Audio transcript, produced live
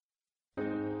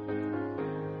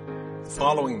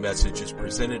following message is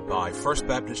presented by First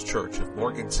Baptist Church of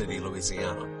Morgan City,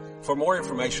 Louisiana. For more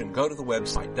information, go to the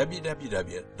website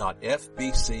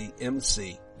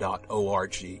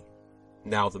www.fbcmc.org.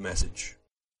 Now the message.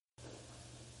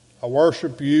 I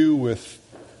worship you with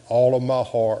all of my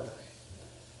heart.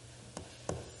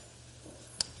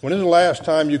 When is the last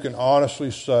time you can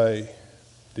honestly say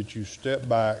that you stepped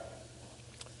back,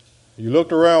 you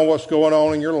looked around what's going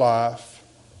on in your life,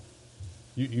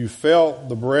 you felt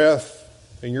the breath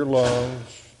in your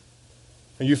lungs,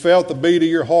 and you felt the beat of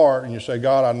your heart, and you say,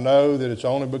 God, I know that it's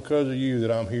only because of you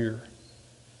that I'm here.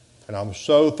 And I'm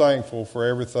so thankful for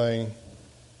everything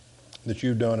that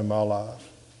you've done in my life.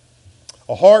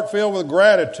 A heart filled with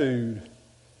gratitude,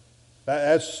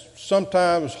 that's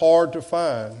sometimes hard to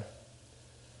find.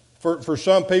 For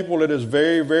some people, it is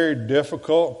very, very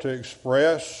difficult to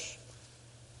express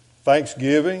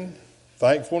thanksgiving,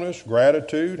 thankfulness,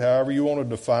 gratitude, however you want to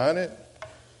define it.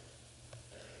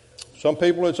 Some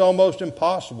people, it's almost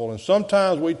impossible. And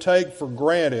sometimes we take for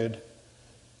granted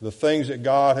the things that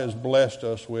God has blessed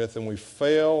us with, and we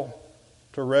fail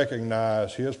to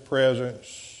recognize His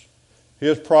presence,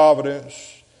 His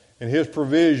providence, and His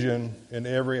provision in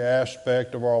every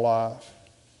aspect of our life.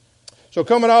 So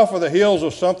coming off of the heels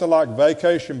of something like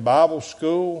Vacation Bible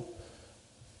School,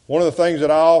 one of the things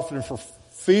that I often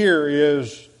fear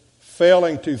is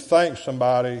failing to thank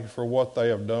somebody for what they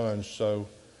have done. So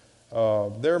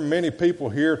there are many people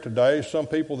here today, some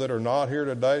people that are not here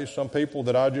today, some people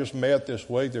that I just met this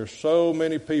week. There's so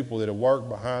many people that have worked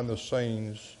behind the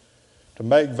scenes to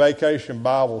make Vacation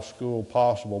Bible School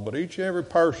possible. But each and every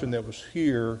person that was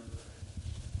here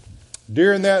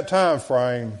during that time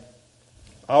frame,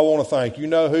 I want to thank you. You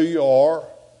know who you are,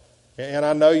 and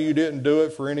I know you didn't do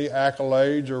it for any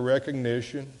accolades or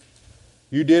recognition.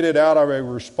 You did it out of a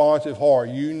responsive heart.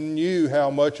 You knew how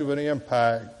much of an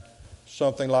impact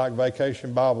something like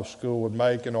Vacation Bible School would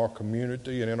make in our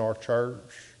community and in our church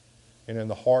and in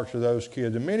the hearts of those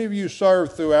kids. And many of you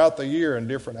served throughout the year in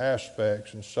different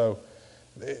aspects. And so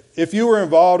if you were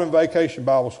involved in Vacation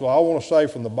Bible School, I want to say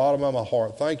from the bottom of my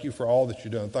heart, thank you for all that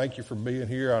you've done. Thank you for being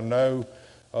here. I know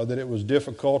that it was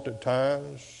difficult at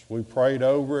times. We prayed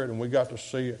over it, and we got to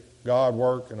see God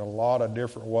work in a lot of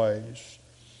different ways.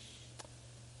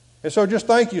 And so just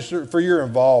thank you for your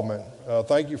involvement.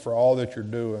 Thank you for all that you're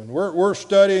doing. We're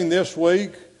studying this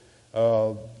week.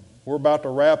 We're about to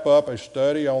wrap up a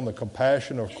study on the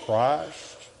compassion of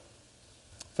Christ.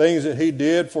 Things that He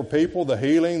did for people, the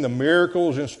healing, the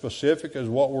miracles in specific is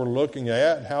what we're looking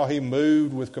at, and how He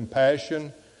moved with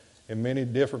compassion in many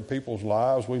different people's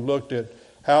lives. We looked at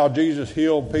how Jesus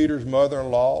healed Peter's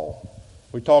mother-in-law.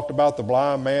 We talked about the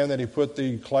blind man that He put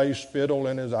the clay spittle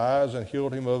in his eyes and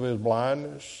healed him of his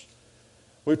blindness.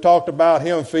 We've talked about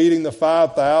Him feeding the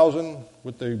 5,000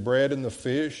 with the bread and the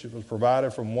fish that was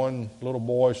provided from one little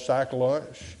boy's sack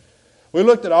lunch. We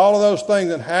looked at all of those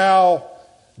things and how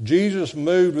Jesus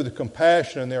moved with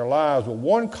compassion in their lives. But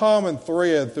one common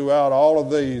thread throughout all of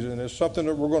these, and it's something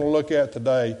that we're going to look at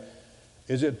today,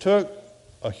 is it took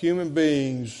a human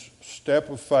being's step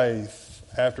of faith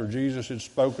after Jesus had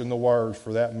spoken the words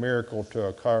for that miracle to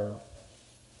occur.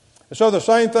 And so the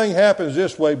same thing happens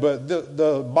this way, but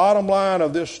the bottom line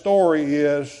of this story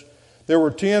is there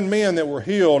were 10 men that were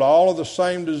healed, all of the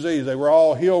same disease. They were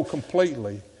all healed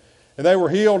completely. And they were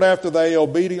healed after they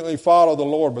obediently followed the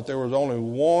Lord, but there was only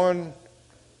one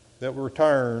that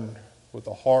returned with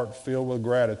a heart filled with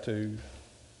gratitude.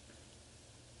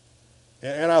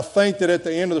 And I think that at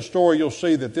the end of the story, you'll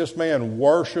see that this man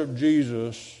worshiped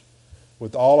Jesus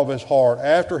with all of his heart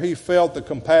after he felt the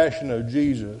compassion of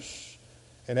Jesus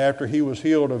and after he was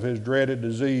healed of his dreaded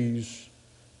disease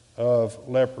of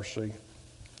leprosy.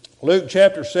 Luke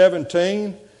chapter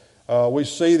 17, we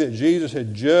see that Jesus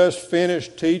had just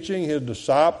finished teaching His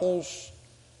disciples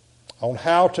on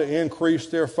how to increase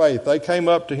their faith. They came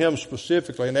up to Him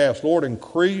specifically and asked, Lord,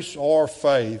 increase our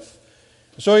faith.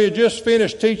 So He had just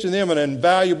finished teaching them an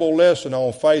invaluable lesson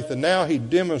on faith, and now He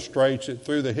demonstrates it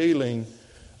through the healing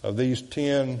of these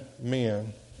 10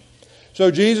 men. So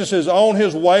Jesus is on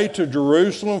His way to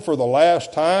Jerusalem for the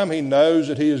last time. He knows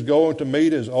that He is going to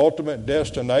meet His ultimate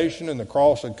destination in the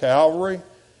cross of Calvary.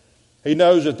 He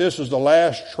knows that this is the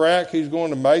last track He's going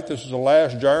to make. This is the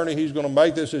last journey He's going to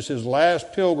make. This is His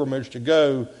last pilgrimage to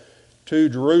go to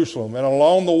Jerusalem. And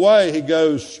along the way, He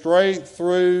goes straight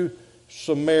through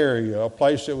Samaria, a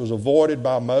place that was avoided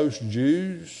by most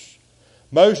Jews.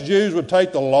 Most Jews would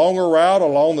take the longer route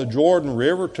along the Jordan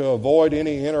River to avoid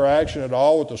any interaction at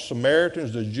all with the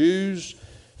Samaritans. The Jews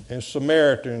and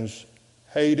Samaritans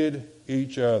hated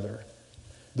each other.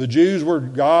 The Jews were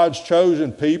God's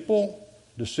chosen people,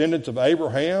 descendants of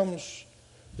Abraham's.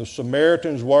 The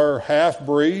Samaritans were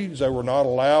half-breeds. They were not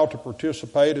allowed to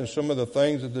participate in some of the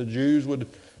things that the Jews would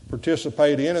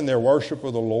participate in their worship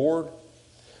of the Lord.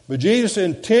 But Jesus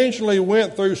intentionally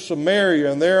went through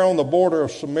Samaria, and there on the border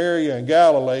of Samaria and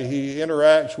Galilee, he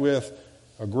interacts with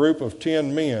a group of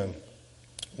 10 men.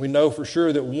 We know for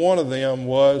sure that one of them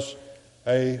was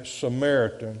a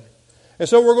Samaritan. And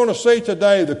so we're going to see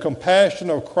today the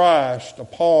compassion of Christ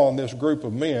upon this group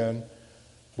of men,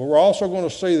 but we're also going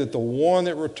to see that the one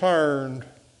that returned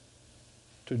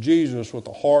to Jesus with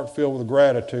a heart filled with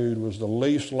gratitude was the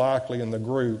least likely in the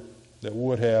group that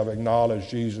would have acknowledged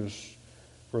Jesus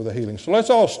for the healing. So let's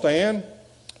all stand.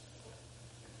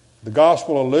 The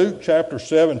Gospel of Luke, chapter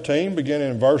 17,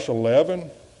 beginning in verse 11.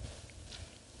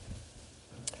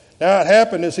 Now it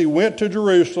happened as he went to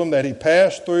Jerusalem that he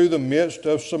passed through the midst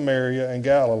of Samaria and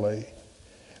Galilee.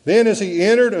 Then as he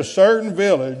entered a certain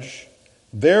village,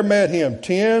 there met him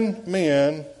 10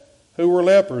 men who were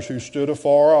lepers who stood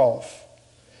afar off.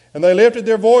 And they lifted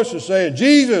their voices, saying,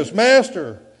 Jesus,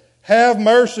 Master, have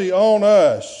mercy on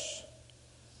us.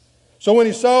 So when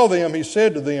he saw them, he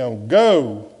said to them,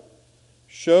 Go,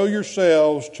 show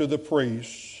yourselves to the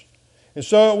priests. And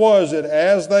so it was that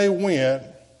as they went,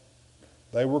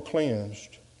 they were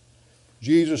cleansed.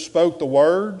 Jesus spoke the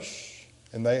words,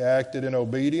 and they acted in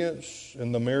obedience,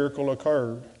 and the miracle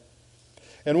occurred.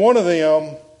 And one of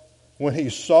them, when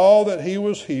he saw that he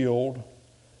was healed,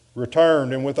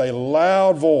 returned and with a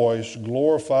loud voice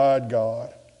glorified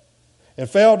God, and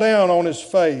fell down on his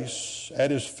face at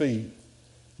his feet,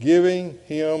 giving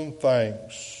him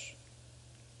thanks.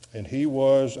 And he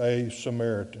was a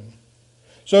Samaritan.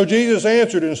 So Jesus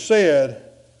answered and said,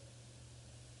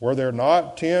 Were there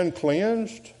not 10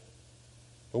 cleansed?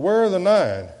 But where are the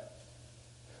 9?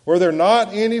 Were there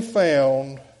not any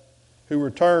found who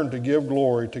returned to give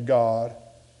glory to God,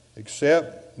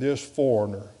 except this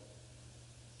foreigner?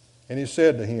 And he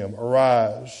said to him,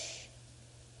 Arise,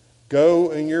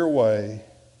 go in your way,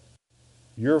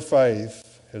 your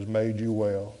faith has made you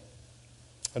well.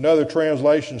 Another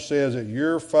translation says that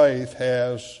your faith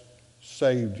has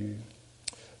saved you.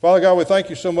 Father God, we thank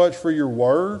you so much for your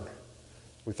word.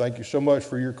 We thank you so much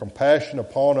for your compassion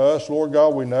upon us. Lord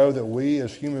God, we know that we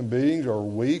as human beings are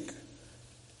weak,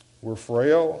 we're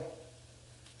frail,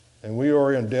 and we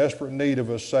are in desperate need of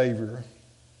a Savior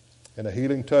and a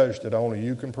healing touch that only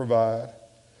you can provide.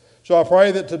 So I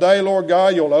pray that today, Lord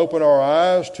God, you'll open our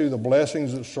eyes to the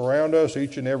blessings that surround us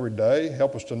each and every day.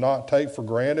 Help us to not take for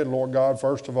granted, Lord God,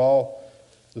 first of all,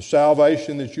 the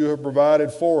salvation that you have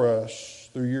provided for us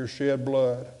through your shed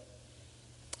blood.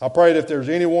 I pray that if there's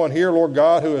anyone here, Lord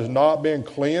God, who has not been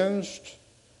cleansed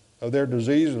of their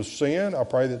disease of sin, I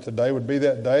pray that today would be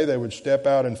that day they would step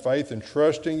out in faith and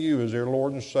trusting you as their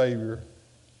Lord and Savior,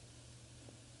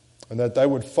 and that they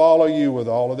would follow you with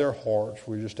all of their hearts.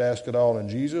 We just ask it all in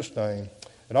Jesus' name.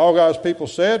 And all God's people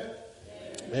said,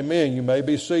 Amen. You may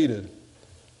be seated.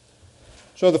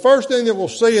 So the first thing that we'll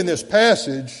see in this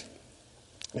passage,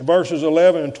 in verses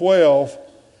 11 and 12,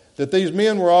 that these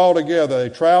men were all together.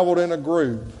 They traveled in a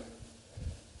group.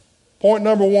 Point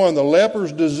number 1, the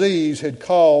leper's disease had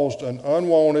caused an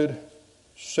unwanted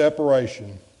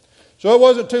separation. So it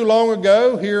wasn't too long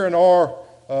ago here in our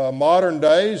modern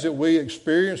days that we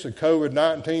experienced the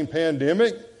COVID-19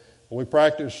 pandemic. We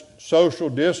practiced social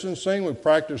distancing, we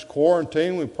practiced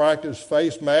quarantine, we practiced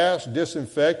face masks,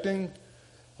 disinfecting,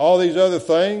 all these other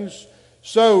things.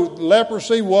 So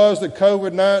leprosy was the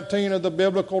COVID-19 of the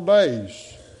biblical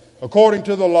days. According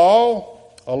to the law,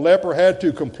 a leper had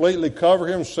to completely cover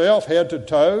himself head to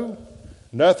toe,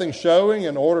 nothing showing,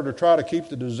 in order to try to keep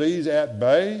the disease at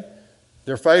bay.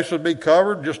 Their face would be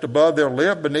covered just above their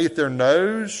lip, beneath their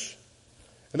nose.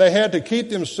 And they had to keep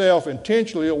themselves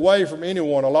intentionally away from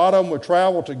anyone. A lot of them would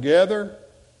travel together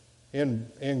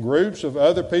in groups of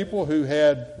other people who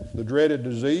had the dreaded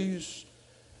disease.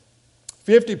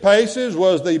 50 paces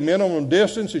was the minimum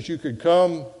distance that you could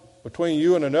come between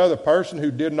you and another person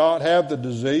who did not have the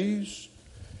disease.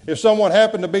 If someone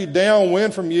happened to be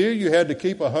downwind from you, you had to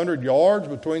keep 100 yards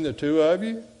between the two of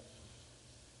you.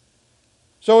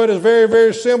 So it is very,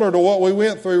 very similar to what we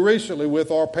went through recently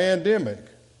with our pandemic.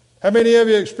 How many of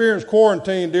you experienced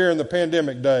quarantine during the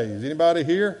pandemic days? Anybody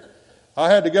here?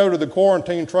 I had to go to the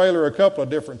quarantine trailer a couple of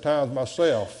different times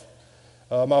myself.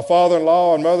 My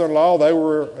father-in-law and mother-in-law, they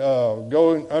were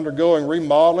undergoing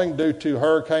remodeling due to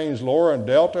Hurricanes Laura and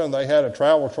Delta, and they had a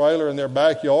travel trailer in their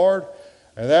backyard,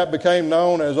 and that became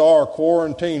known as our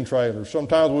quarantine trailer.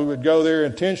 Sometimes we would go there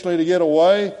intentionally to get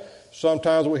away.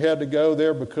 Sometimes we had to go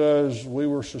there because we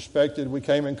were suspected we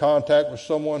came in contact with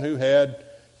someone who had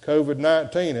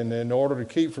COVID-19. And in order to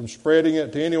keep from spreading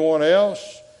it to anyone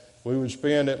else, we would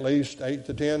spend at least 8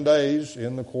 to 10 days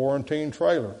in the quarantine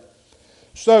trailer.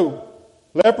 So,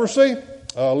 leprosy,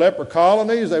 leper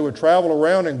colonies, they would travel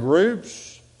around in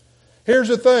groups. Here's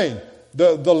the thing.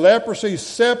 The leprosy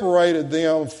separated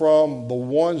them from the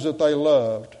ones that they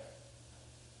loved.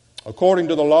 According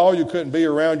to the law, you couldn't be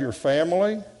around your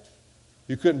family.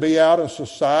 You couldn't be out in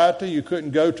society. You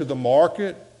couldn't go to the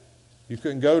market. You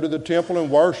couldn't go to the temple and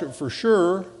worship for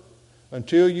sure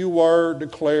until you were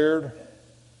declared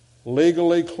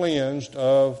legally cleansed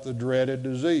of the dreaded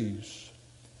disease.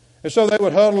 And so they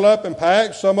would huddle up in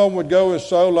packs. Some of them would go in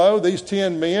solo. These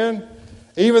 10 men,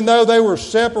 even though they were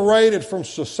separated from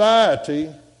society,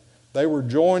 they were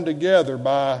joined together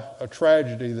by a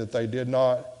tragedy that they did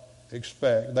not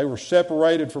expect. They were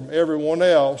separated from everyone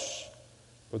else,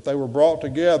 but they were brought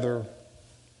together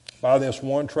by this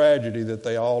one tragedy that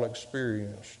they all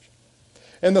experienced.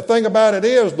 And the thing about it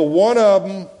is, the one of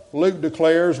them, Luke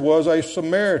declares, was a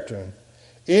Samaritan.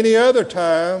 Any other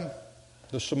time,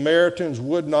 the Samaritans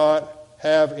would not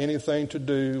have anything to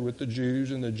do with the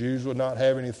Jews, and the Jews would not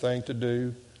have anything to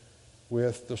do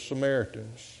with the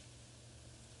Samaritans.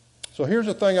 So here's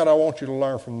the thing that I want you to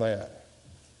learn from that.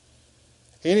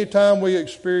 Anytime we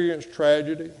experience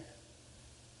tragedy,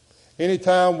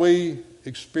 anytime we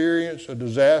experience a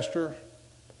disaster,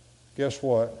 guess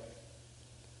what?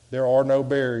 There are no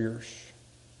barriers.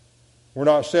 We're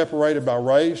not separated by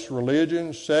race,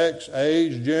 religion, sex,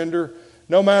 age, gender,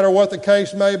 no matter what the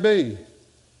case may be.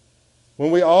 When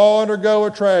we all undergo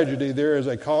a tragedy, there is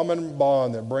a common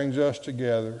bond that brings us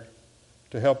together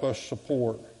to help us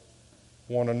support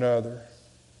one another.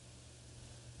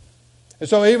 And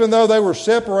so even though they were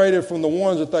separated from the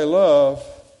ones that they love,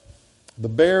 the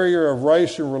barrier of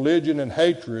race and religion and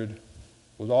hatred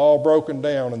was all broken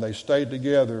down, and they stayed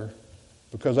together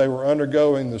because they were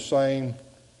undergoing the same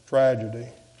tragedy.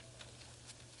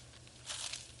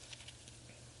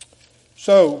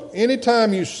 So,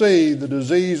 anytime you see the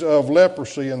disease of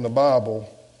leprosy in the Bible,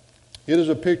 it is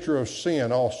a picture of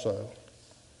sin also.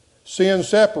 Sin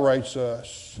separates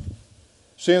us.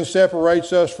 Sin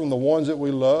separates us from the ones that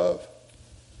we love.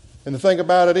 And the thing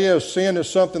about it is, sin is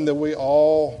something that we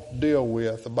all deal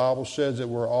with. The Bible says that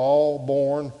we're all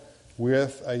born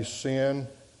with a sin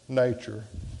nature.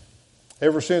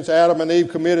 Ever since Adam and Eve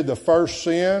committed the first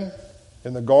sin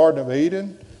in the Garden of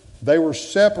Eden, they were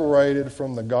separated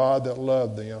from the God that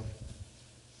loved them.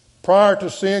 Prior to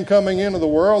sin coming into the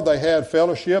world, they had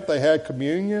fellowship, they had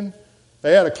communion,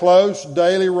 they had a close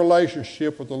daily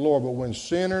relationship with the Lord. But when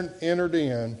sin entered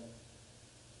in,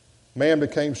 man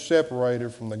became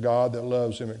separated from the God that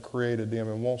loves him and created them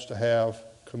and wants to have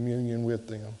communion with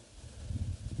them.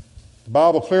 The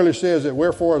Bible clearly says that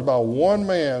wherefore as by one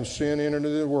man sin entered into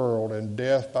the world, and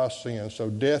death by sin. So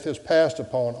death has passed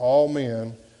upon all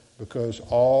men because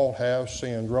all have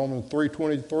sinned. Romans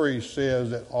 3:23 says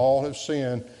that all have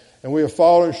sinned and we have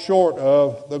fallen short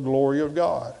of the glory of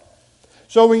God.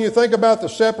 So when you think about the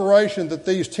separation that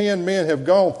these 10 men have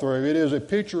gone through, it is a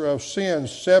picture of sin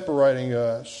separating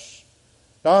us,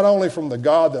 not only from the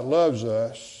God that loves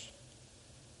us,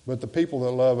 but the people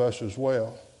that love us as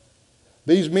well.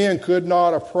 These men could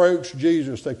not approach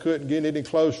Jesus. They couldn't get any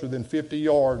closer than 50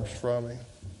 yards from him.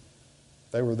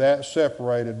 They were that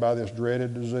separated by this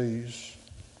dreaded disease.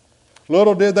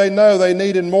 Little did they know they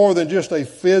needed more than just a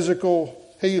physical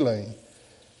healing.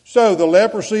 So the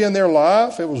leprosy in their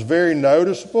life, it was very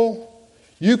noticeable.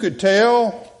 You could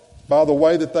tell by the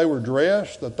way that they were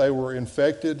dressed that they were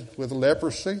infected with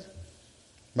leprosy.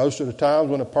 Most of the times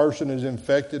when a person is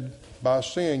infected by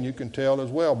sin, you can tell as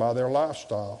well by their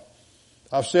lifestyle.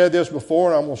 I've said this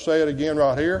before, and I'm going to say it again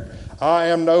right here. I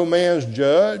am no man's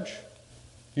judge.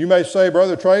 You may say,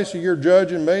 Brother Tracey, you're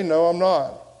judging me. No, I'm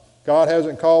not. God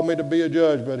hasn't called me to be a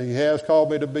judge, but he has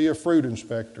called me to be a fruit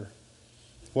inspector.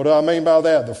 What do I mean by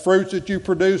that? The fruits that you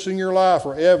produce in your life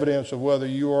are evidence of whether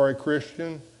you are a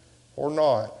Christian or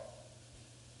not.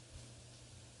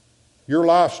 Your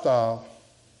lifestyle,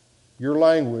 your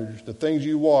language, the things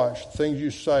you watch, the things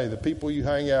you say, the people you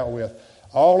hang out with,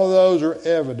 all of those are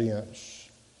evidence.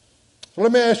 So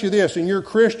let me ask you this. In your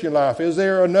Christian life, is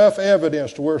there enough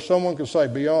evidence to where someone can say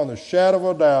beyond the shadow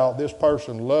of a doubt, this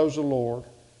person loves the Lord?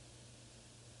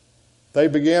 They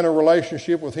began a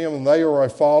relationship with him and they are a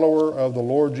follower of the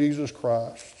Lord Jesus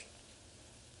Christ.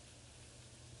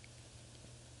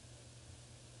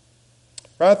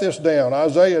 Write this down.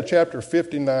 Isaiah chapter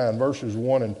 59, verses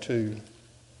 1 and 2.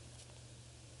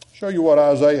 Show you what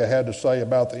Isaiah had to say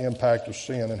about the impact of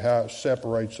sin and how it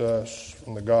separates us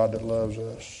from the God that loves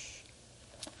us.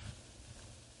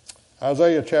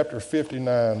 Isaiah chapter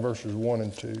 59, verses 1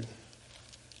 and 2.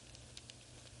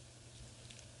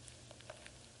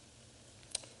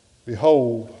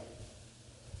 Behold,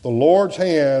 the Lord's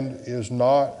hand is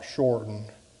not shortened,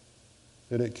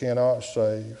 that it cannot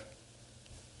save,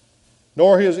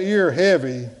 nor his ear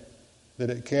heavy, that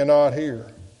it cannot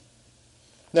hear.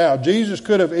 Now, Jesus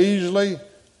could have easily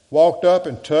walked up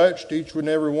and touched each and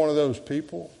every one of those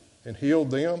people and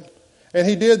healed them. And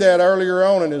he did that earlier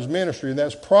on in his ministry, and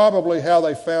that's probably how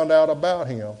they found out about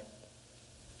him.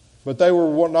 But they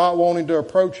were not wanting to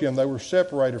approach him. They were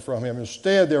separated from him.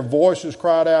 Instead, their voices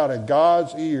cried out at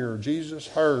God's ear. Jesus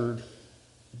heard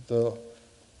the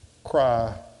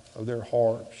cry of their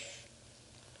hearts.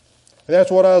 And that's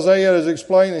what Isaiah is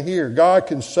explaining here. God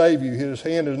can save you. His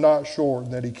hand is not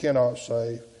short that he cannot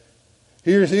save.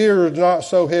 His ear is not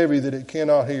so heavy that it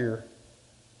cannot hear.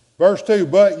 Verse 2,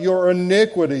 but your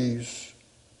iniquities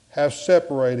have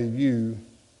separated you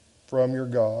from your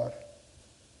God,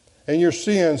 and your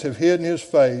sins have hidden his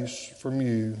face from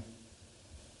you,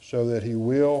 so that he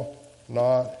will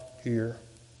not hear.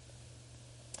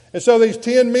 And so these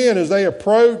 10 men, as they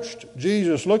approached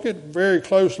Jesus, look at very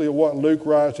closely at what Luke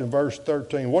writes in verse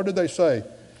 13. What did they say?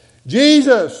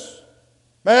 Jesus,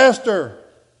 Master,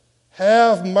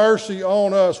 have mercy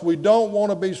on us. We don't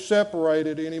want to be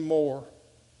separated anymore.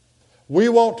 We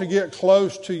want to get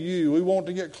close to you. We want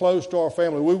to get close to our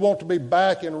family. We want to be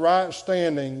back in right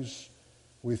standings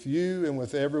with you and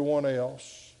with everyone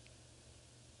else.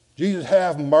 Jesus,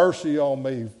 have mercy on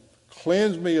me.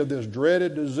 Cleanse me of this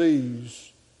dreaded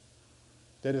disease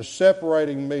that is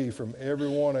separating me from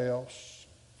everyone else.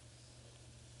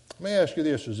 Let me ask you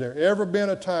this. Has there ever been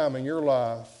a time in your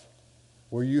life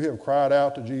where you have cried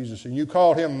out to Jesus and you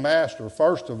called him Master,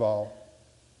 first of all?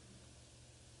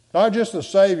 Not just the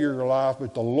Savior of your life,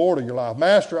 but the Lord of your life.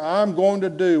 Master, I'm going to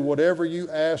do whatever you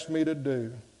ask me to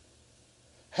do.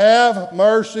 Have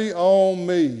mercy on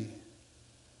me.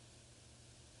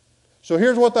 So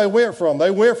here's what they went from.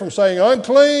 They went from saying,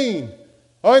 unclean,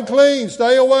 unclean,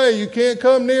 stay away, you can't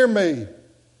come near me.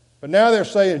 But now they're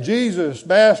saying, Jesus,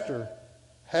 Master,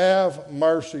 have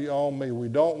mercy on me. We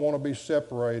don't want to be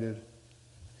separated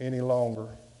any longer.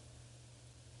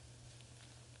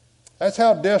 That's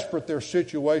how desperate their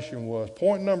situation was.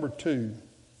 Point number 2.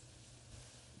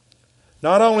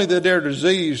 Not only did their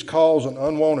disease cause an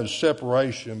unwanted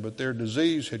separation, but their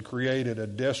disease had created a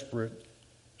desperate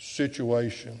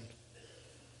situation.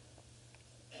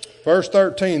 Verse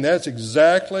 13, that's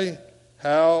exactly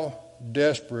how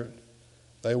desperate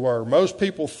they were. Most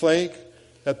people think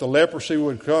that the leprosy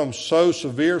would become so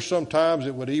severe sometimes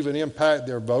it would even impact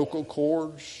their vocal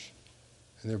cords,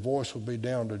 and their voice would be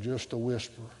down to just a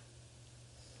whisper.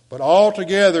 But all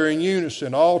together in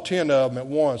unison, all 10 of them at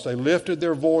once, they lifted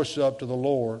their voice up to the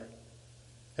Lord.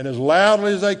 And as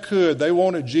loudly as they could, they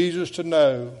wanted Jesus to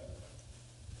know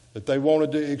that they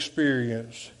wanted to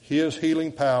experience his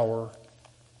healing power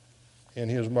and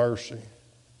his mercy.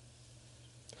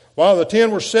 While the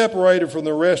 10 were separated from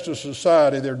the rest of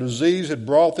society, their disease had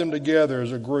brought them together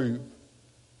as a group.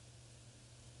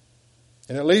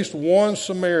 And at least one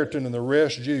Samaritan and the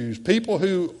rest Jews, people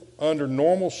who under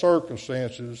normal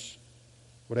circumstances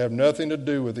would have nothing to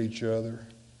do with each other.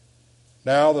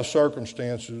 Now the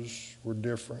circumstances were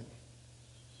different.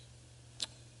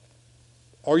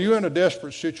 Are you in a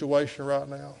desperate situation right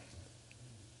now?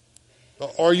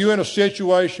 Are you in a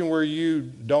situation where you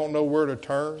don't know where to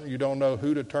turn? You don't know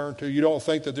who to turn to? You don't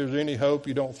think that there's any hope?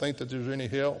 You don't think that there's any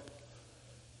help?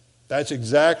 That's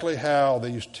exactly how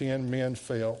these 10 men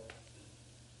felt.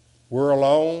 We're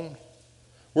alone.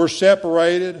 We're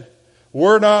separated.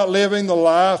 We're not living the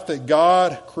life that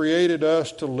God created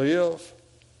us to live.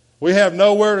 We have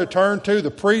nowhere to turn to. The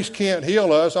priest can't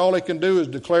heal us. All he can do is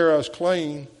declare us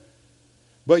clean.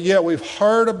 But yet we've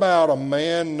heard about a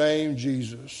man named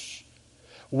Jesus.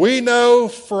 We know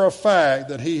for a fact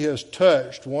that he has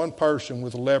touched one person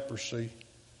with leprosy.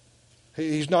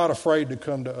 He's not afraid to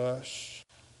come to us.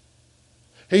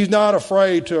 He's not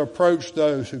afraid to approach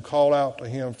those who call out to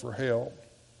him for help.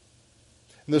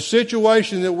 In the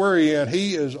situation that we're in,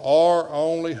 he is our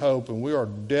only hope, and we are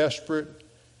desperate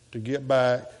to get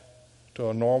back to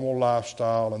a normal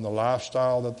lifestyle and the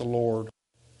lifestyle that the Lord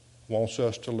wants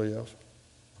us to live.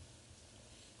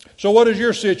 So what is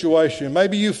your situation?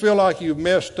 Maybe you feel like you've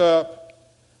messed up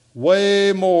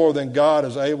way more than God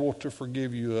is able to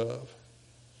forgive you of.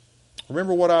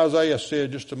 Remember what Isaiah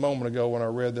said just a moment ago when I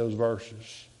read those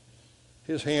verses.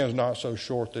 His hand's not so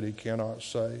short that he cannot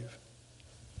save.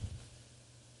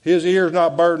 His ear's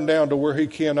not burdened down to where he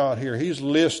cannot hear. He's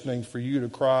listening for you to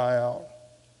cry out.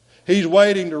 He's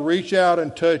waiting to reach out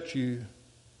and touch you.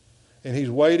 And he's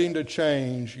waiting to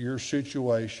change your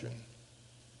situation.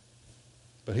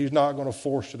 But he's not going to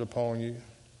force it upon you.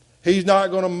 He's not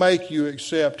going to make you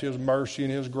accept His mercy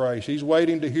and His grace. He's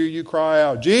waiting to hear you cry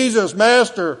out, Jesus,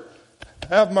 Master,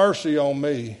 have mercy on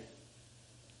me.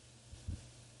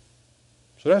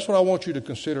 So that's what I want you to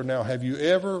consider now. Have you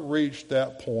ever reached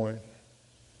that point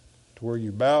to where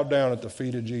you bow down at the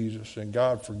feet of Jesus and,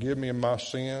 God, forgive me of my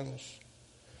sins?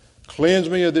 Cleanse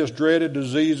me of this dreaded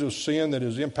disease of sin that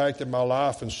has impacted my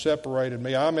life and separated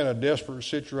me. I'm in a desperate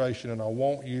situation and I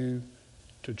want you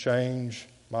to change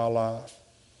my life.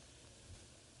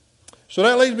 So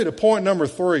that leads me to point number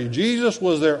 3. Jesus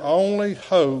was their only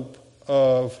hope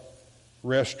of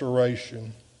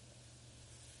restoration.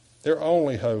 Their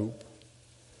only hope.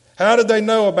 How did they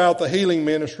know about the healing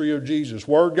ministry of Jesus?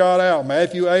 Word got out.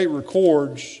 Matthew 8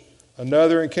 records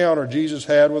another encounter Jesus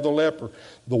had with a leper.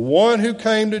 The one who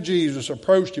came to Jesus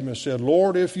approached him and said,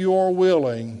 Lord, if you are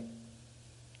willing,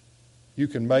 you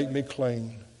can make me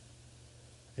clean.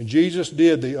 And Jesus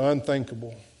did the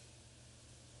unthinkable.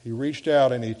 He reached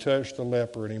out and He touched the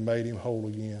leper and He made him whole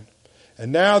again.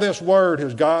 And now this word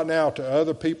has gotten out to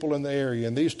other people in the area.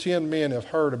 And these 10 men have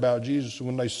heard about Jesus.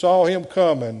 When they saw Him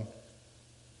coming,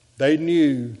 they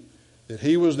knew that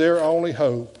He was their only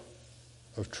hope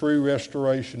of true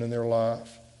restoration in their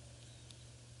life.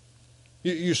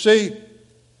 You see,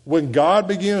 when God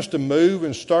begins to move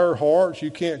and stir hearts,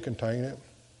 you can't contain it.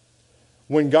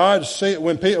 When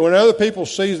other people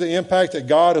see the impact that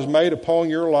God has made upon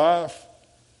your life,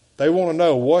 they want to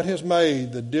know what has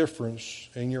made the difference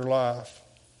in your life.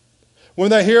 When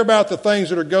they hear about the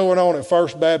things that are going on at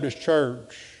First Baptist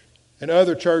Church and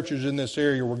other churches in this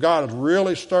area where God is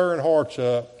really stirring hearts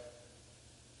up,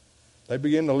 they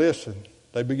begin to listen.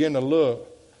 They begin to look.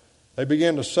 They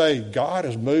begin to say, God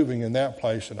is moving in that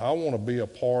place and I want to be a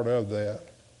part of that.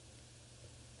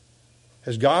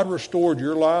 Has God restored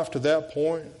your life to that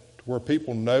point to where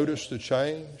people notice the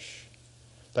change?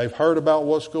 They've heard about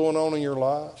what's going on in your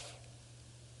life?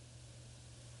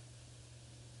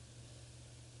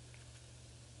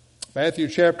 Matthew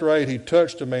chapter 8, He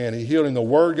touched a man. He healed him. The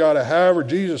word got out. However,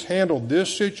 Jesus handled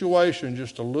this situation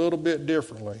just a little bit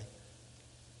differently.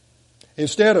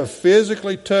 Instead of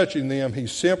physically touching them, He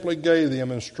simply gave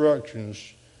them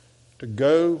instructions to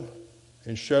go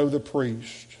and show the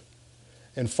priest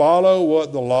and follow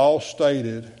what the law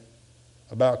stated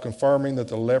about confirming that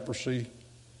the leprosy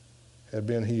had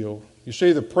been healed. You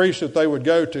see, the priest that they would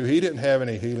go to, he didn't have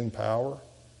any healing power.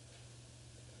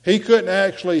 He couldn't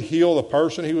actually heal the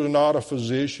person. He was not a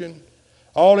physician.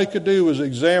 All he could do was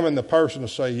examine the person and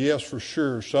say, yes, for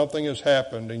sure, something has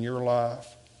happened in your life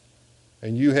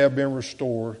and you have been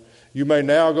restored. You may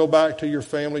now go back to your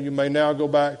family. You may now go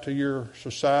back to your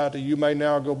society. You may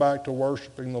now go back to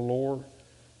worshiping the Lord.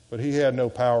 But he had no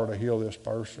power to heal this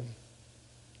person.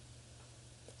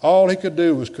 All he could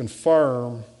do was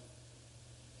confirm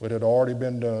what had already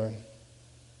been done.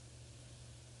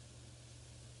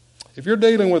 If you're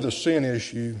dealing with a sin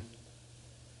issue,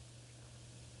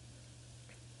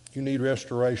 you need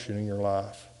restoration in your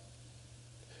life.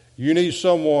 You need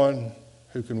someone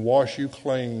who can wash you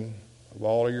clean of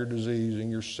all of your disease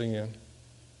and your sin.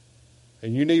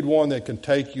 And you need one that can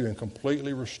take you and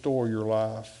completely restore your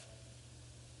life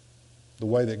the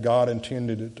way that God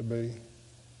intended it to be.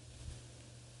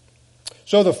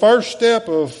 So the first step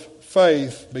of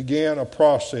faith began a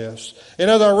process. And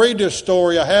as I read this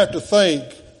story, I have to think,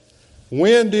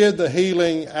 when did the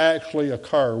healing actually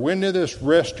occur? When did this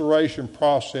restoration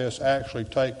process actually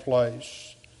take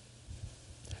place?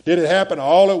 Did it happen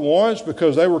all at once?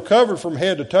 Because they were covered from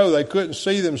head to toe. They couldn't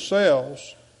see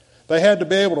themselves. They had to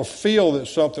be able to feel that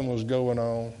something was going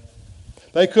on.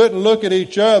 They couldn't look at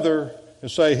each other and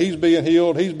say, he's being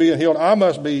healed, I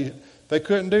must be. They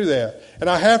couldn't do that. And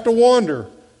I have to wonder,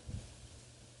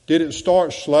 did it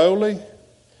start slowly?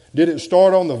 Did it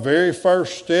start on the very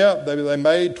first step that they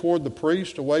made toward the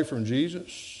priest away from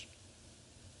Jesus?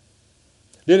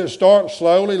 Did it start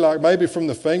slowly, like maybe from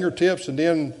the fingertips, and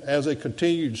then as they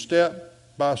continued step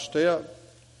by step,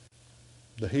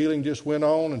 the healing just went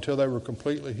on until they were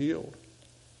completely healed?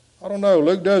 I don't know.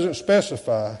 Luke doesn't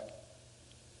specify.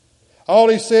 All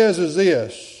he says is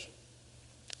this.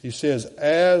 He says,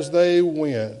 as they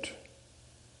went,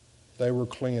 they were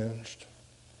cleansed.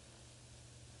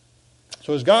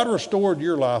 So has God restored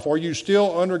your life? Are you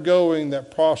still undergoing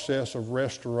that process of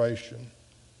restoration?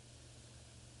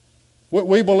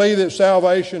 We believe that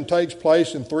salvation takes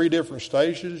place in 3 different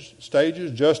stages.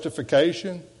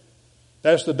 Justification.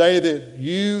 That's the day that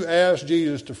you ask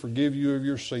Jesus to forgive you of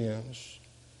your sins.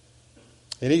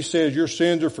 And He says, your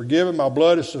sins are forgiven, my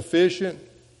blood is sufficient.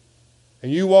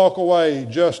 And you walk away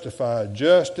justified,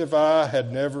 just if I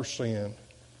had never sinned.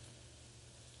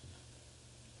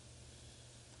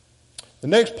 The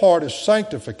next part is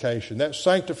sanctification. That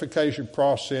sanctification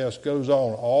process goes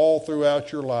on all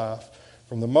throughout your life.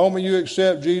 From the moment you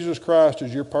accept Jesus Christ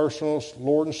as your personal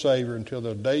Lord and Savior until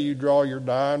the day you draw your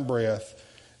dying breath,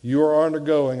 you are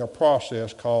undergoing a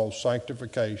process called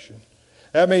sanctification.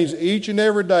 That means each and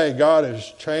every day God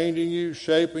is changing you,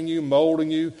 shaping you,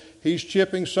 molding you. He's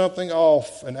chipping something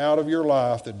off and out of your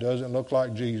life that doesn't look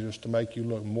like Jesus to make you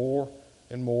look more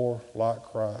and more like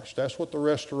Christ. That's what the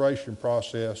restoration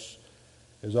process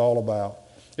is all about.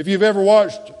 If you've ever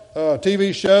watched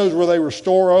TV shows where they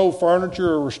restore old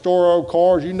furniture or restore old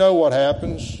cars, you know what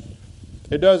happens.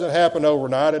 It doesn't happen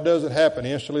overnight. It doesn't happen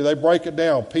instantly. They break it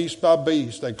down piece by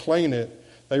piece. They clean it.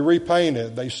 They repaint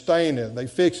it. They stain it. They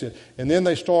fix it. And then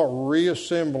they start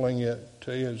reassembling it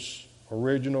to its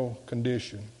original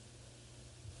condition.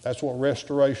 That's what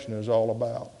restoration is all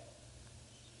about.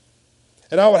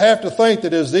 And I would have to think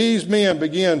that as these men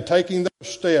began taking those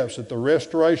steps, that the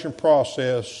restoration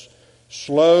process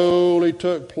slowly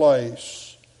took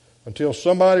place until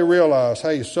somebody realized,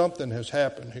 hey, something has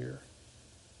happened here.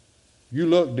 You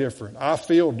look different. I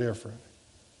feel different.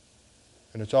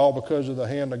 And it's all because of the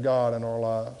hand of God in our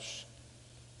lives.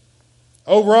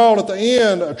 Overall, at the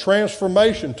end, a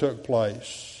transformation took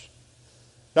place.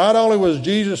 Not only was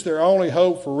Jesus their only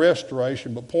hope for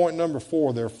restoration, but point number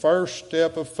 4, their first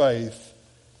step of faith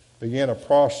began a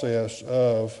process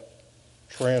of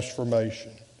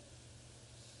transformation.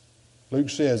 Luke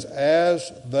says,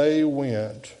 as they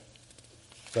went,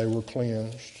 they were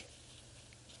cleansed.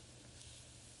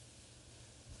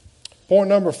 Point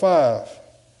number 5,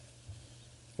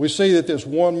 we see that this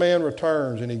one man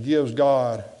returns and he gives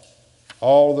God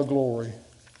all the glory.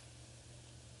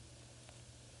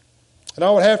 And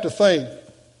I would have to think,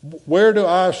 where do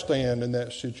I stand in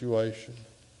that situation?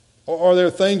 Or are there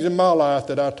things in my life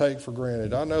that I take for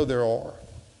granted? I know there are.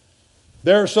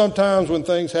 There are some times when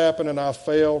things happen and I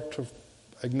fail to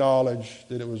acknowledge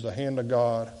that it was the hand of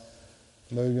God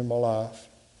moving in my life.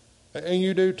 And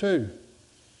you do too.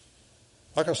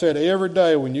 Like I said, every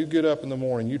day when you get up in the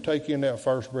morning, you take in that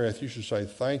first breath, you should say,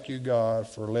 thank you, God,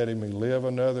 for letting me live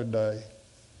another day.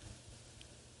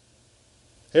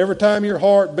 Every time your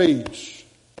heart beats,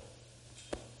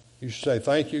 you should say,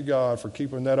 thank you, God, for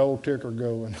keeping that old ticker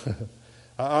going.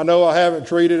 I know I haven't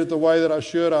treated it the way that I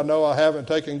should. I know I haven't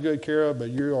taken good care of it, but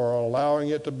you are allowing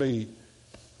it to beat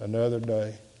another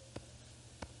day.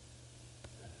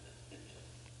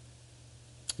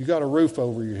 You got a roof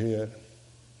over your head.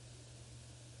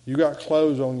 You got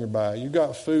clothes on your back. You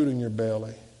got food in your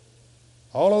belly.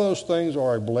 All of those things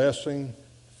are a blessing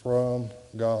from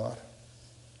God.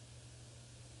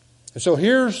 And so do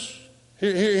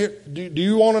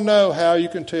you want to know how you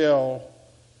can tell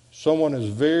someone is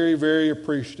very, very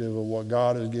appreciative of what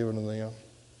God has given to them?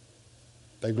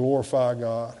 They glorify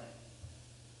God.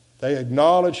 They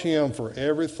acknowledge Him for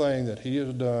everything that He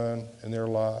has done in their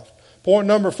life. Point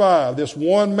number 5, this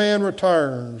one man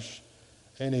returns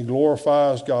and he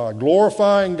glorifies God.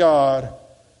 Glorifying God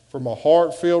from a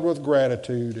heart filled with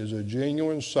gratitude is a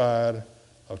genuine sign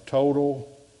of total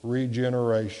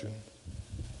regeneration.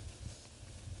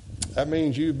 That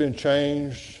means you've been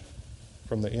changed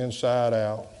from the inside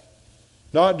out.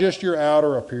 Not just your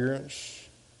outer appearance,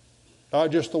 not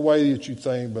just the way that you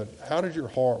think, but how does your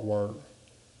heart work?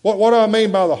 What do I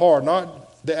mean by the heart?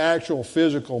 Not the actual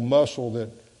physical muscle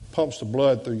that pumps the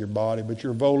blood through your body, but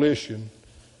your volition,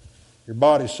 your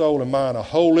body, soul, and mind, a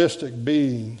holistic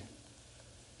being.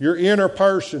 Your inner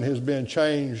person has been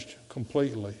changed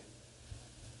completely.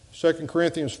 2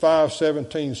 Corinthians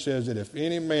 5:17 says that if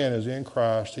any man is in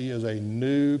Christ, he is a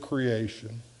new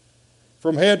creation.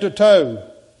 From head to toe,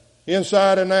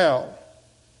 inside and out.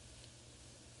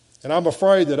 And I'm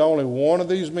afraid that only one of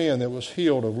these men that was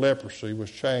healed of leprosy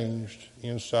was changed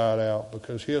inside out,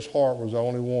 because his heart was the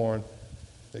only one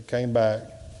that came back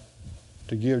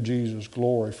to give Jesus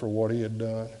glory for what he had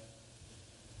done.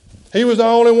 He was the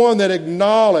only one that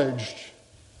acknowledged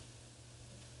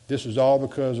this is all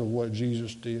because of what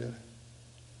Jesus did.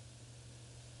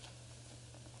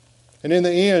 And in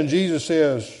the end, Jesus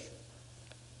says,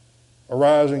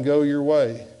 arise and go your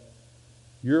way.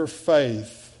 Your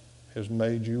faith has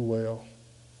made you well.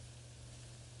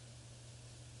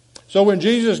 So when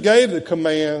Jesus gave the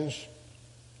commands,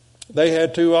 they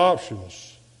had two options.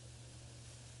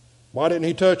 Why didn't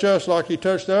he touch us like he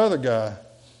touched the other guy?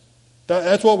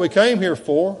 That's what we came here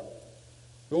for.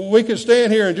 We could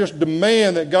stand here and just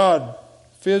demand that God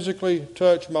physically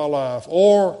touch my life,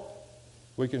 or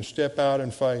we can step out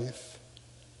in faith.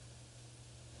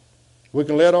 We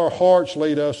can let our hearts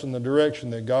lead us in the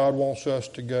direction that God wants us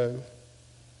to go.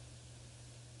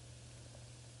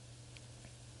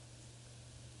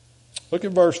 Look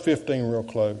at verse 15 real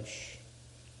close.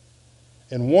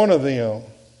 And one of them,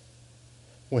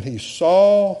 when he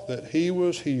saw that he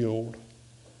was healed,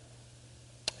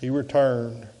 he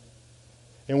returned,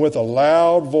 and with a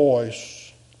loud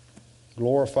voice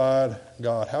glorified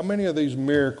God. How many of these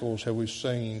miracles have we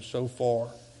seen so far?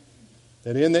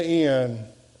 That in the end,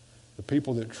 the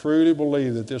people that truly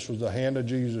believe that this was the hand of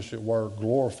Jesus at work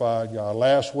glorified God.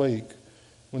 Last week,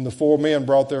 when the 4 men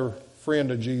brought their friend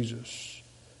to Jesus,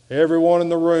 everyone in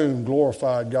the room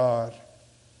glorified God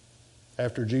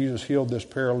after Jesus healed this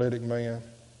paralytic man.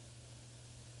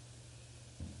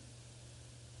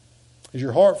 Is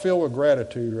your heart filled with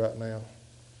gratitude right now?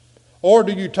 Or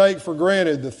do you take for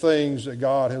granted the things that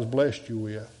God has blessed you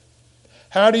with?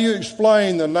 How do you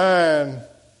explain the 9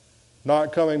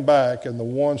 not coming back and the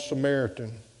 1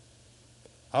 Samaritan?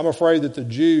 I'm afraid that the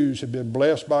Jews had been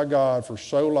blessed by God for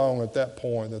so long at that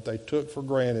point that they took for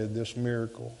granted this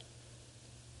miracle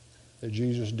that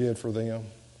Jesus did for them.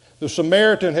 The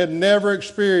Samaritan had never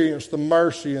experienced the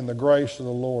mercy and the grace of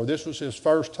the Lord. This was his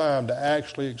first time to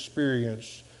actually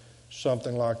experience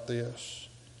something like this.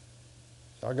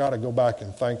 I got to go back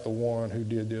and thank the one who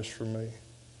did this for me.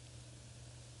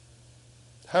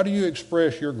 How do you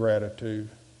express your gratitude?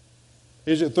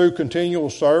 Is it through continual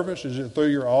service? Is it through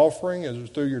your offering? Is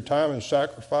it through your time and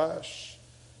sacrifice?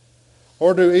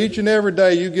 Or do each and every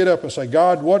day you get up and say,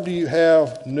 God, what do you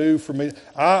have new for me?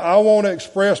 I want to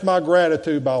express my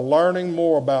gratitude by learning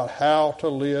more about how to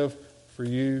live for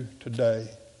you today.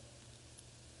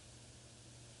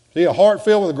 See, a heart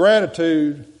filled with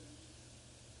gratitude,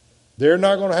 they're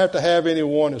not going to have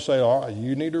anyone to say, all right,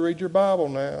 you need to read your Bible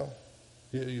now.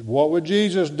 What would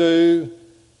Jesus do?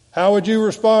 How would you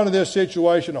respond to this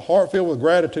situation? A heart filled with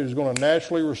gratitude is going to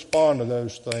naturally respond to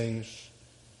those things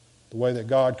the way that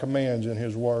God commands in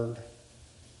His Word.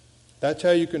 That's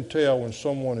how you can tell when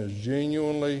someone is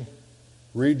genuinely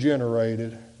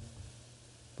regenerated,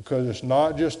 because it's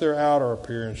not just their outer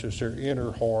appearance, it's their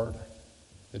inner heart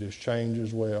that is changed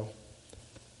as well.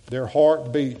 Their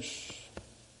heart beats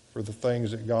for the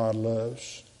things that God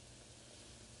loves.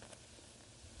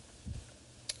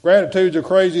 Gratitude's a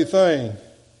crazy thing.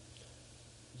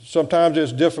 Sometimes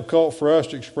it's difficult for us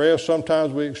to express.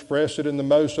 Sometimes we express it in the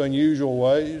most unusual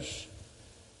ways.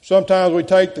 Sometimes we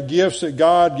take the gifts that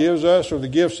God gives us or the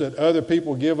gifts that other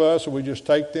people give us and we just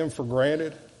take them for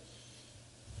granted.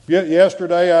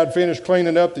 Yesterday I'd finished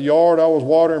cleaning up the yard. I was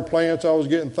watering plants. I was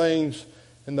getting things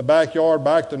in the backyard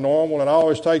back to normal. And I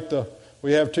always take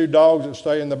we have 2 dogs that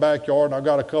stay in the backyard, and I've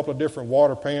got a couple of different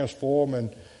water pans for them.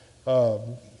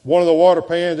 And one of the water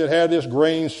pans, it had this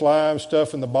green slime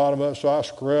stuff in the bottom of it, so I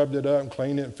scrubbed it up and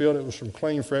cleaned it and filled it with some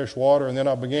clean, fresh water. And then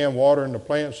I began watering the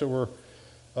plants that were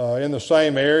in the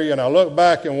same area. And I looked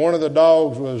back, and one of the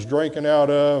dogs was drinking out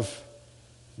of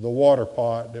the water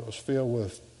pot that was filled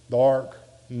with dark,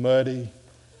 muddy,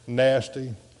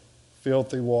 nasty,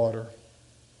 filthy water.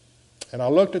 And I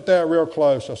looked at that real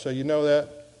close. I said, you know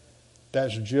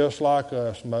that's just like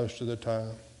us most of the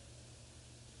time.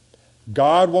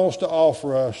 God wants to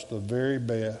offer us the very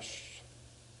best,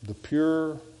 the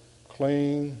pure,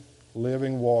 clean,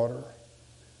 living water.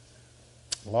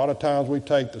 A lot of times we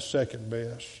take the second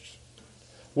best.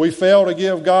 We fail to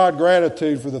give God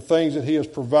gratitude for the things that He has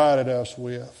provided us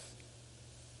with.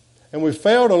 And we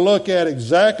fail to look at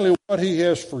exactly what He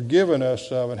has forgiven us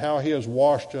of and how He has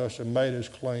washed us and made us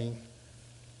clean.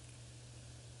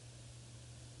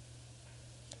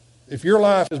 If your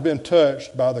life has been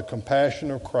touched by the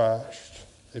compassion of Christ,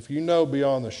 if you know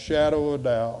beyond the shadow of a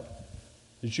doubt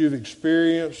that you've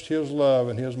experienced His love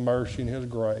and His mercy and His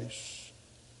grace,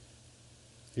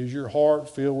 is your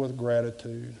heart filled with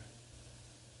gratitude?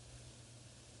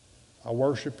 I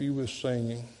worship you with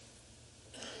singing.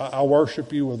 I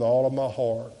worship you with all of my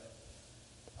heart.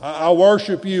 I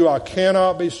worship you. I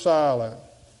cannot be silent.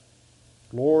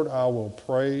 Lord, I will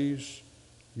praise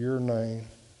your name.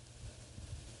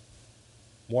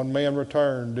 One man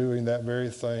returned doing that very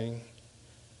thing.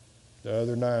 The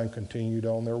other 9 continued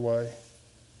on their way.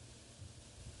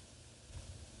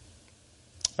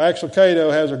 Max Lucado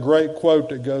has a great quote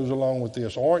that goes along with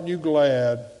this. Aren't you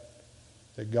glad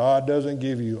that God doesn't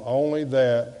give you only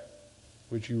that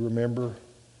which you remember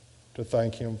to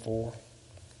thank Him for?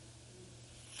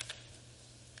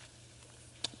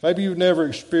 Maybe you've never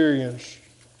experienced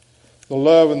the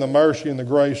love and the mercy and the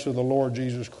grace of the Lord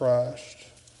Jesus Christ.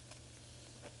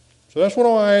 So that's what I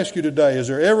want to ask you today. Has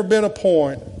there ever been a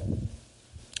point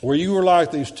where you were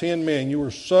like these 10 men? You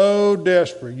were so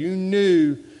desperate. You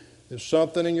knew that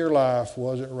something in your life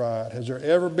wasn't right. Has there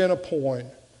ever been a point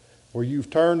where you've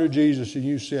turned to Jesus and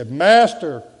you said,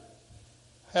 Master,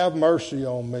 have mercy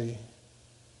on me?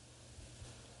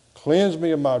 Cleanse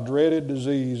me of my dreaded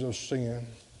disease of sin.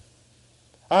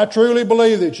 I truly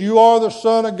believe that you are the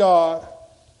Son of God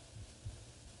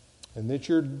and that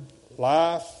your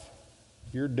life,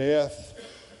 your death,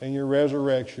 and your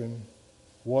resurrection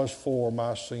was for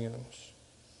my sins.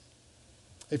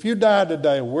 If you died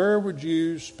today, where would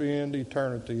you spend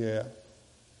eternity at?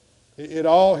 It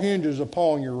all hinges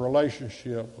upon your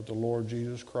relationship with the Lord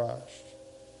Jesus Christ.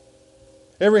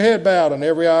 Every head bowed and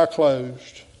every eye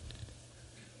closed.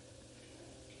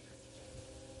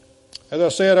 As I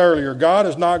said earlier, God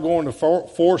is not going to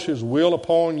force His will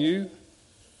upon you.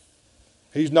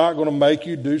 He's not going to make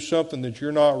you do something that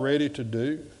you're not ready to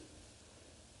do.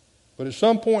 But at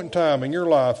some point in time in your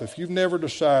life, if you've never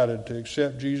decided to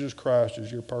accept Jesus Christ as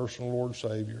your personal Lord and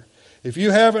Savior, if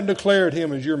you haven't declared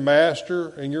Him as your Master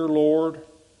and your Lord,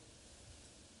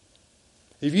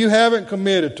 if you haven't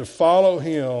committed to follow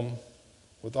Him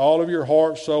with all of your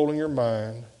heart, soul, and your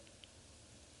mind,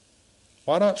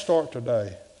 why not start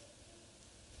today?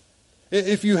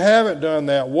 If you haven't done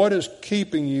that, what is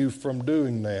keeping you from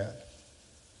doing that?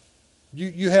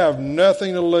 You have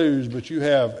nothing to lose, but you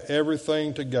have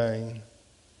everything to gain.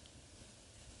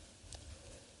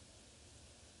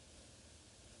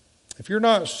 If you're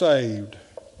not saved,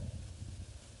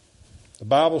 the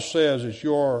Bible says that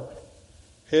you're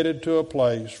headed to a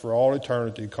place for all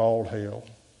eternity called hell.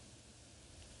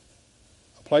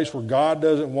 A place where God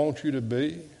doesn't want you to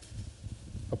be.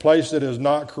 A place that is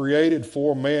not created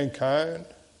for mankind.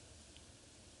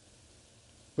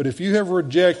 But if you have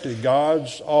rejected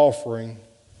God's offering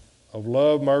of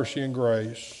love, mercy, and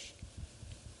grace,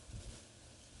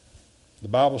 the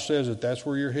Bible says that that's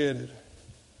where you're headed.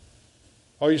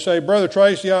 Or you say, Brother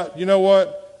Tracey, you know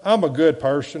what? I'm a good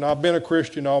person. I've been a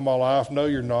Christian all my life. No,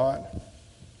 you're not.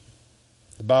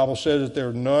 The Bible says that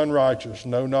there's none righteous,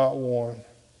 no, not one.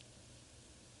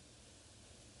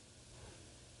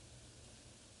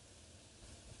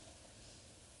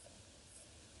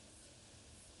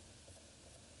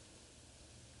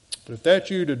 But if that's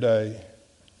you today,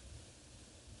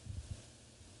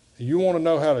 and you want to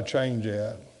know how to change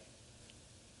that,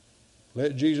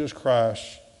 let Jesus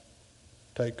Christ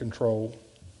take control.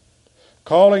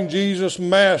 Calling Jesus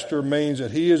Master means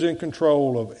that He is in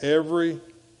control of every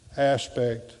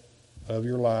aspect of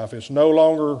your life. It's no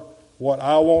longer what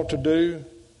I want to do.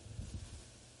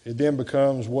 It then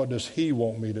becomes, what does He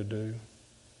want me to do?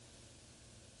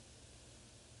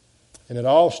 And it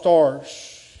all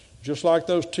starts just like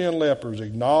those 10 lepers,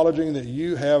 acknowledging that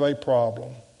you have a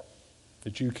problem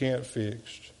that you can't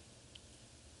fix.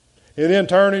 And then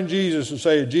turning to Jesus and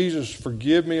say, Jesus,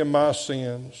 forgive me of my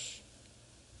sins.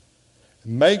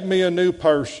 Make me a new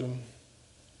person.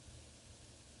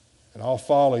 And I'll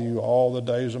follow you all the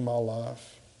days of my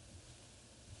life.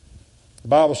 The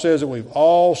Bible says that we've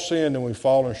all sinned and we've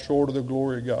fallen short of the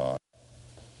glory of God.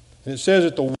 And it says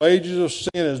that the wages of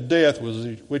sin is death,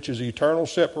 which is eternal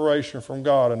separation from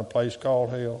God in a place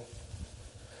called hell.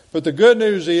 But the good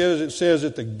news is, it says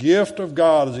that the gift of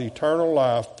God is eternal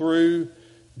life through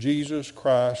Jesus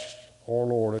Christ our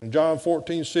Lord. In John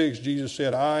 14:6, Jesus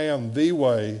said, I am the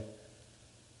way,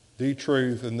 the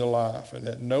truth, and the life, and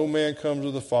that no man comes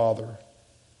to the Father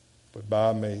but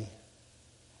by me.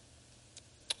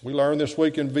 We learned this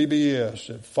week in VBS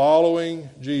that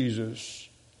following Jesus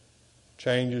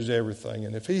changes everything.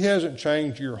 And if He hasn't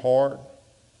changed your heart,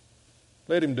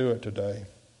 let Him do it today.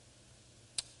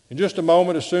 In just a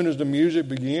moment, as soon as the music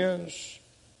begins,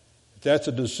 if that's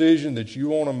a decision that you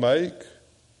want to make,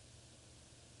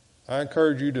 I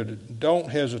encourage you to don't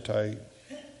hesitate.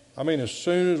 I mean, as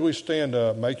soon as we stand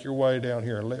up, make your way down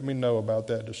here and let me know about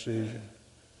that decision.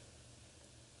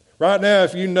 Right now,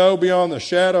 if you know beyond the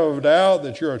shadow of a doubt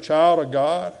that you're a child of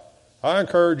God, I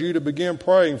encourage you to begin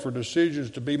praying for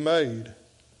decisions to be made.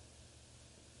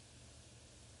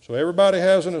 So everybody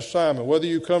has an assignment. Whether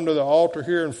you come to the altar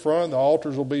here in front, the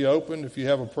altars will be open if you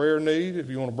have a prayer need, if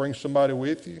you want to bring somebody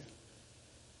with you,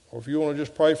 or if you want to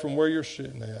just pray from where you're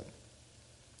sitting at.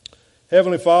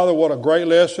 Heavenly Father, what a great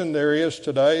lesson there is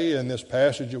today in this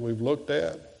passage that we've looked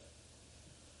at.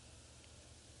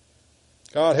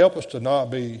 God, help us to not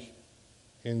be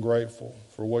ungrateful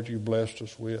for what you've blessed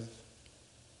us with.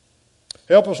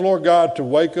 Help us, Lord God, to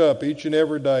wake up each and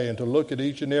every day and to look at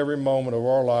each and every moment of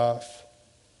our life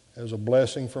as a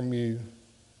blessing from you.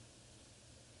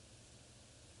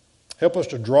 Help us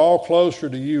to draw closer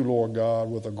to you, Lord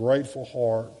God, with a grateful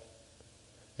heart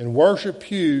and worship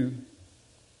you.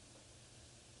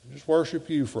 Just worship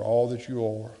you for all that you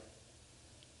are.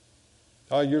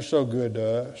 God, you're so good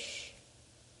to us.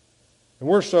 And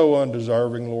we're so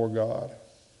undeserving, Lord God.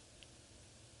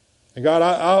 And God,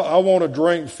 I want to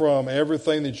drink from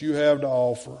everything that you have to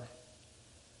offer.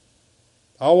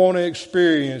 I want to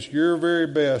experience your very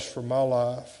best for my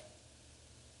life.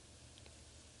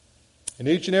 And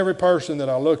each and every person that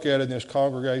I look at in this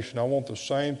congregation, I want the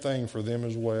same thing for them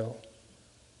as well.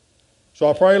 So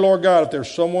I pray, Lord God, if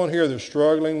there's someone here that's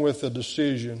struggling with a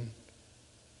decision,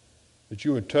 that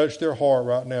you would touch their heart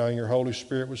right now and your Holy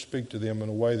Spirit would speak to them in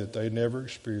a way that they never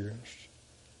experienced.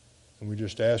 And we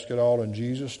just ask it all in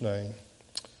Jesus' name.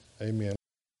 Amen.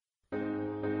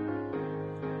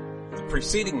 The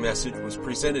preceding message was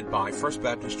presented by First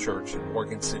Baptist Church in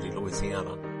Morgan City,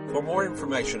 Louisiana. For more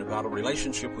information about a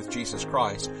relationship with Jesus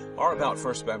Christ or about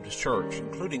First Baptist Church,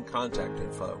 including contact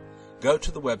info, go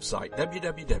to the website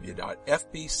www.fbcmc.org.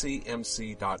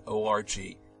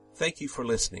 Thank you for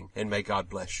listening, and may God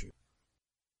bless you.